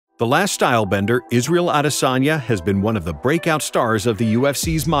The Last Stylebender, Israel Adesanya, has been one of the breakout stars of the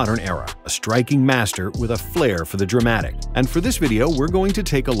UFC's modern era, a striking master with a flair for the dramatic. And for this video, we're going to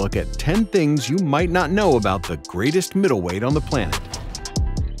take a look at 10 things you might not know about the greatest middleweight on the planet.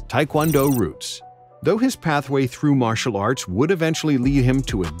 Taekwondo roots. Though his pathway through martial arts would eventually lead him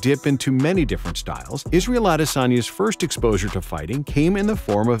to a dip into many different styles, Israel Adesanya's first exposure to fighting came in the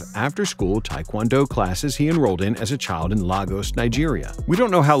form of after-school Taekwondo classes he enrolled in as a child in Lagos, Nigeria. We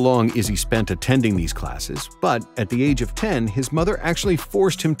don't know how long Izzy spent attending these classes, but at the age of 10, his mother actually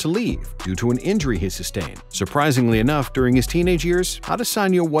forced him to leave due to an injury he sustained. Surprisingly enough, during his teenage years,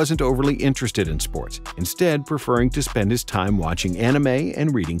 Adesanya wasn't overly interested in sports, instead preferring to spend his time watching anime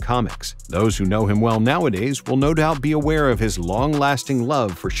and reading comics. Those who know him well nowadays will no doubt be aware of his long-lasting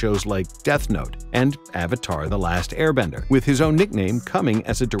love for shows like Death Note and Avatar: The Last Airbender, with his own nickname coming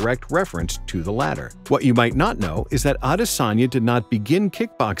as a direct reference to the latter. What you might not know is that Adesanya did not begin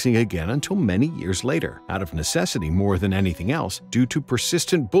kickboxing again until many years later, out of necessity more than anything else, due to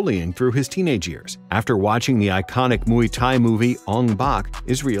persistent bullying through his teenage years. After watching the iconic Muay Thai movie Ong Bak,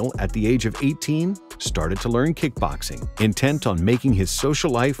 Israel, at the age of 18, started to learn kickboxing, intent on making his social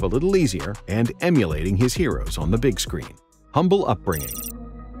life a little easier and emulating his heroes on the big screen. Humble upbringing.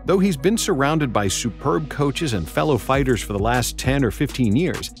 Though he's been surrounded by superb coaches and fellow fighters for the last 10 or 15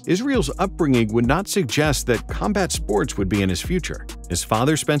 years, Israel's upbringing would not suggest that combat sports would be in his future. His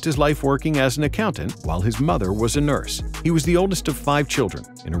father spent his life working as an accountant, while his mother was a nurse. He was the oldest of 5 children,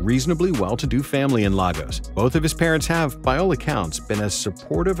 in a reasonably well-to-do family in Lagos. Both of his parents have, by all accounts, been as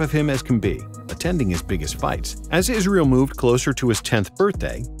supportive of him as can be, attending his biggest fights. As Israel moved closer to his 10th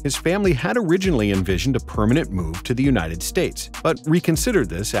birthday, his family had originally envisioned a permanent move to the United States, but reconsidered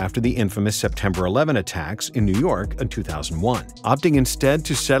this after the infamous September 11 attacks in New York in 2001. Opting instead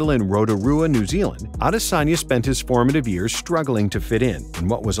to settle in Rotorua, New Zealand, Adesanya spent his formative years struggling to fit in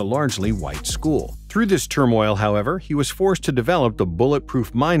what was a largely white school. Through this turmoil, however, he was forced to develop the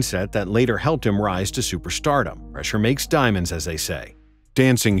bulletproof mindset that later helped him rise to superstardom. Pressure makes diamonds, as they say.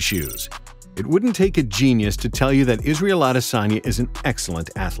 Dancing shoes. It wouldn't take a genius to tell you that Israel Adesanya is an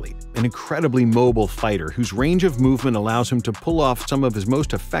excellent athlete, an incredibly mobile fighter whose range of movement allows him to pull off some of his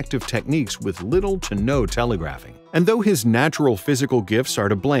most effective techniques with little to no telegraphing. And though his natural physical gifts are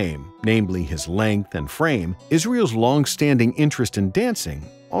to blame, namely his length and frame, Israel's long-standing interest in dancing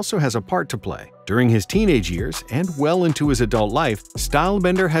also has a part to play. During his teenage years and well into his adult life,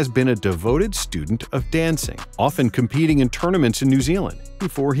 Stylebender has been a devoted student of dancing, often competing in tournaments in New Zealand,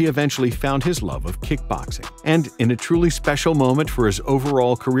 before he eventually found his love of kickboxing. And in a truly special moment for his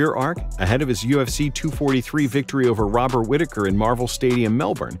overall career arc, ahead of his UFC 243 victory over Robert Whittaker in Marvel Stadium,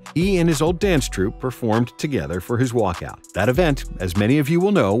 Melbourne, he and his old dance troupe performed together for his walkout. That event, as many of you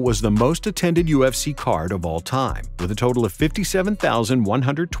will know, was the most attended UFC card of all time, with a total of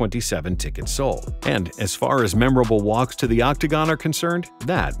 57,127 tickets sold. And as far as memorable walks to the octagon are concerned,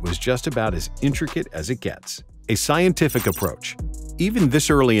 that was just about as intricate as it gets. A scientific approach. Even this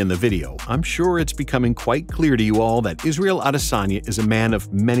early in the video, I'm sure it's becoming quite clear to you all that Israel Adesanya is a man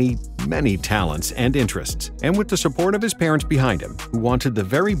of many talents and interests. And with the support of his parents behind him, who wanted the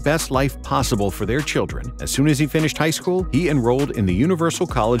very best life possible for their children, as soon as he finished high school, he enrolled in the Universal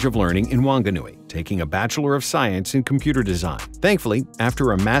College of Learning in Wanganui, taking a Bachelor of Science in Computer Design. Thankfully,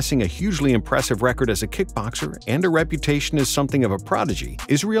 after amassing a hugely impressive record as a kickboxer and a reputation as something of a prodigy,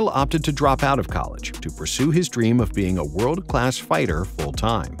 Israel opted to drop out of college to pursue his dream of being a world-class fighter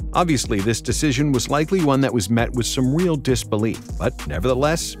full-time. Obviously, this decision was likely one that was met with some real disbelief, but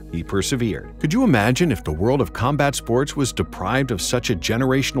nevertheless, he persevered. Could you imagine if the world of combat sports was deprived of such a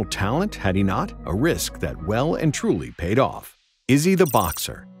generational talent had he not? A risk that well and truly paid off. Izzy the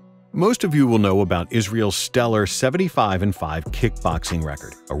Boxer. Most of you will know about Israel's stellar 75-5 kickboxing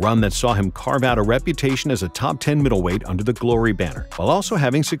record, a run that saw him carve out a reputation as a top 10 middleweight under the Glory banner, while also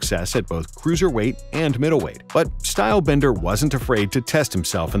having success at both cruiserweight and middleweight. But Stylebender wasn't afraid to test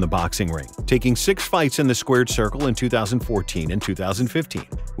himself in the boxing ring, taking 6 fights in the squared circle in 2014 and 2015.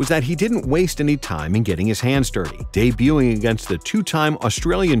 Was that he didn't waste any time in getting his hands dirty, debuting against the 2-time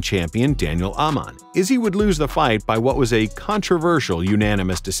Australian champion Daniel Aman. Izzy would lose the fight by what was a controversial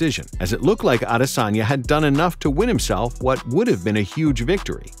unanimous decision, as it looked like Adesanya had done enough to win himself what would have been a huge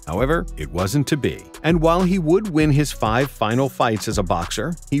victory. However, it wasn't to be. And while he would win his 5 final fights as a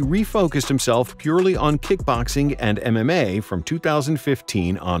boxer, he refocused himself purely on kickboxing and MMA from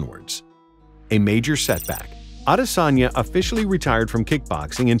 2015 onwards. A major setback. Adesanya officially retired from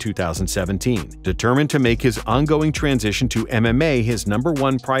kickboxing in 2017, determined to make his ongoing transition to MMA his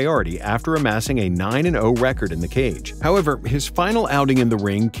 #1 priority after amassing a 9-0 record in the cage. However, his final outing in the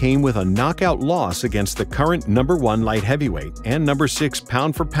ring came with a knockout loss against the current #1 light heavyweight and #6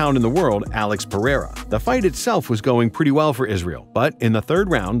 pound-for-pound in the world, Alex Pereira. The fight itself was going pretty well for Israel, but in the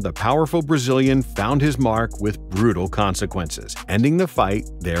third round, the powerful Brazilian found his mark with brutal consequences, ending the fight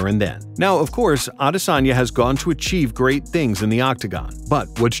there and then. Now, of course, Adesanya has gone to achieve great things in the octagon, but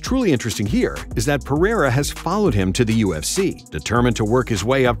what's truly interesting here is that Pereira has followed him to the UFC, determined to work his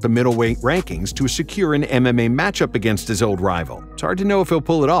way up the middleweight rankings to secure an MMA matchup against his old rival. It's hard to know if he'll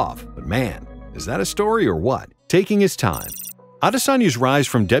pull it off, but man, is that a story or what? Taking his time. Adesanya's rise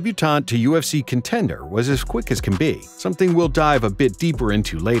from debutant to UFC contender was as quick as can be, something we'll dive a bit deeper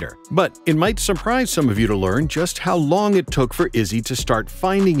into later. But it might surprise some of you to learn just how long it took for Izzy to start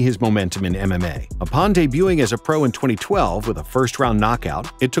finding his momentum in MMA. Upon debuting as a pro in 2012 with a first-round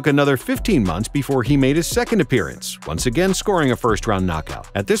knockout, it took another 15 months before he made his second appearance, once again scoring a first-round knockout.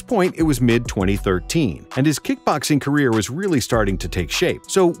 At this point, it was mid-2013, and his kickboxing career was really starting to take shape.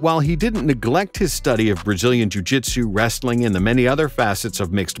 So while he didn't neglect his study of Brazilian jiu-jitsu, wrestling, and the many other facets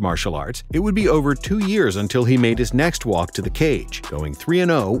of mixed martial arts, it would be over 2 years until he made his next walk to the cage, going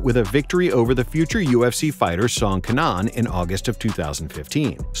 3-0 with a victory over the future UFC fighter Song Kenan in August of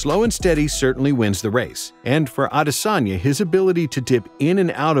 2015. Slow and steady certainly wins the race, and for Adesanya, his ability to dip in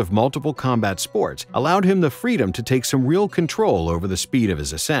and out of multiple combat sports allowed him the freedom to take some real control over the speed of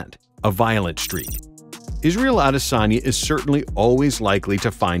his ascent. A violent streak. Israel Adesanya is certainly always likely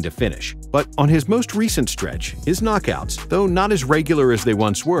to find a finish, but on his most recent stretch, his knockouts, though not as regular as they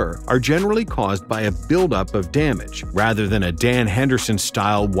once were, are generally caused by a buildup of damage, rather than a Dan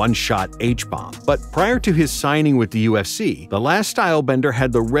Henderson-style one-shot H-bomb. But prior to his signing with the UFC, the Last Stylebender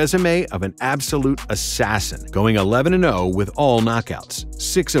had the resume of an absolute assassin, going 11-0 with all knockouts,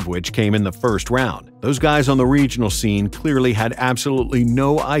 6 of which came in the first round. Those guys on the regional scene clearly had absolutely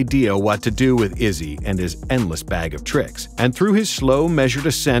no idea what to do with Izzy and his endless bag of tricks. And through his slow, measured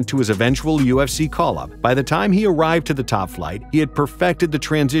ascent to his eventual UFC call-up, by the time he arrived to the top flight, he had perfected the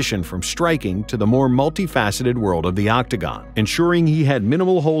transition from striking to the more multifaceted world of the octagon. Ensuring he had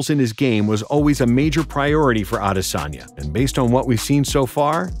minimal holes in his game was always a major priority for Adesanya, and based on what we've seen so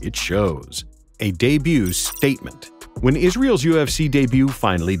far, it shows. A debut statement. When Israel's UFC debut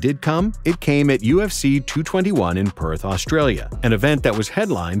finally did come, it came at UFC 221 in Perth, Australia, an event that was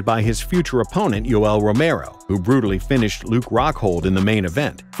headlined by his future opponent Yoel Romero, who brutally finished Luke Rockhold in the main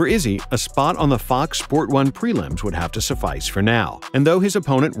event. For Izzy, a spot on the Fox Sport 1 prelims would have to suffice for now. And though his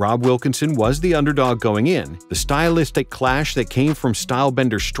opponent Rob Wilkinson was the underdog going in, the stylistic clash that came from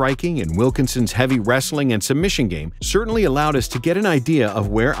Stylebender striking and Wilkinson's heavy wrestling and submission game certainly allowed us to get an idea of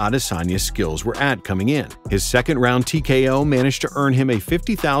where Adesanya's skills were at coming in. His second-round TKO managed to earn him a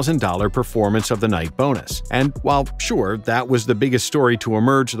 $50,000 Performance of the Night bonus. And while, sure, that was the biggest story to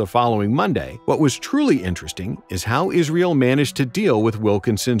emerge the following Monday, what was truly interesting is how Israel managed to deal with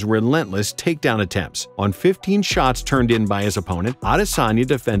Wilkinson's relentless takedown attempts. On 15 shots turned in by his opponent, Adesanya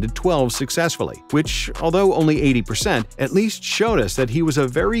defended 12 successfully, which, although only 80%, at least showed us that he was a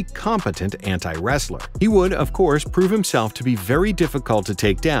very competent anti-wrestler. He would, of course, prove himself to be very difficult to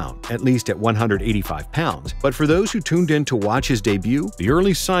take down, at least at 185 pounds, but for those who tuned in to watch his debut, the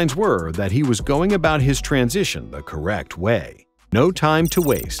early signs were that he was going about his transition the correct way. No time to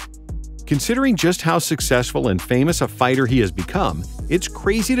waste. Considering just how successful and famous a fighter he has become, it's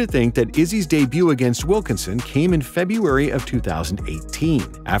crazy to think that Izzy's debut against Wilkinson came in February of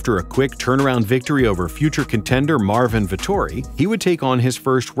 2018. After a quick turnaround victory over future contender Marvin Vettori, he would take on his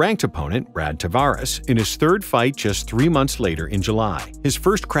first ranked opponent, Brad Tavares, in his third fight just 3 months later in July. His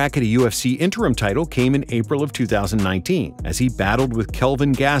first crack at a UFC interim title came in April of 2019, as he battled with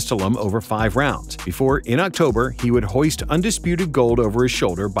Kelvin Gastelum over 5 rounds, before in October he would hoist undisputed gold over his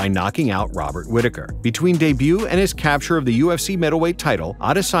shoulder by knocking out Robert Whittaker. Between debut and his capture of the UFC middleweight title,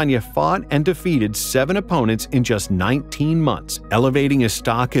 Adesanya fought and defeated 7 opponents in just 19 months, elevating his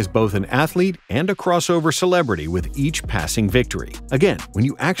stock as both an athlete and a crossover celebrity with each passing victory. Again, when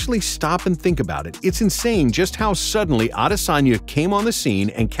you actually stop and think about it, it's insane just how suddenly Adesanya came on the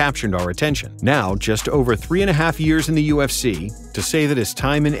scene and captured our attention. Now, just over 3.5 years in the UFC, to say that his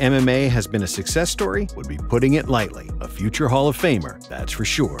time in MMA has been a success story would be putting it lightly. A future Hall of Famer, that's for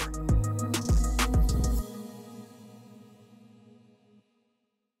sure.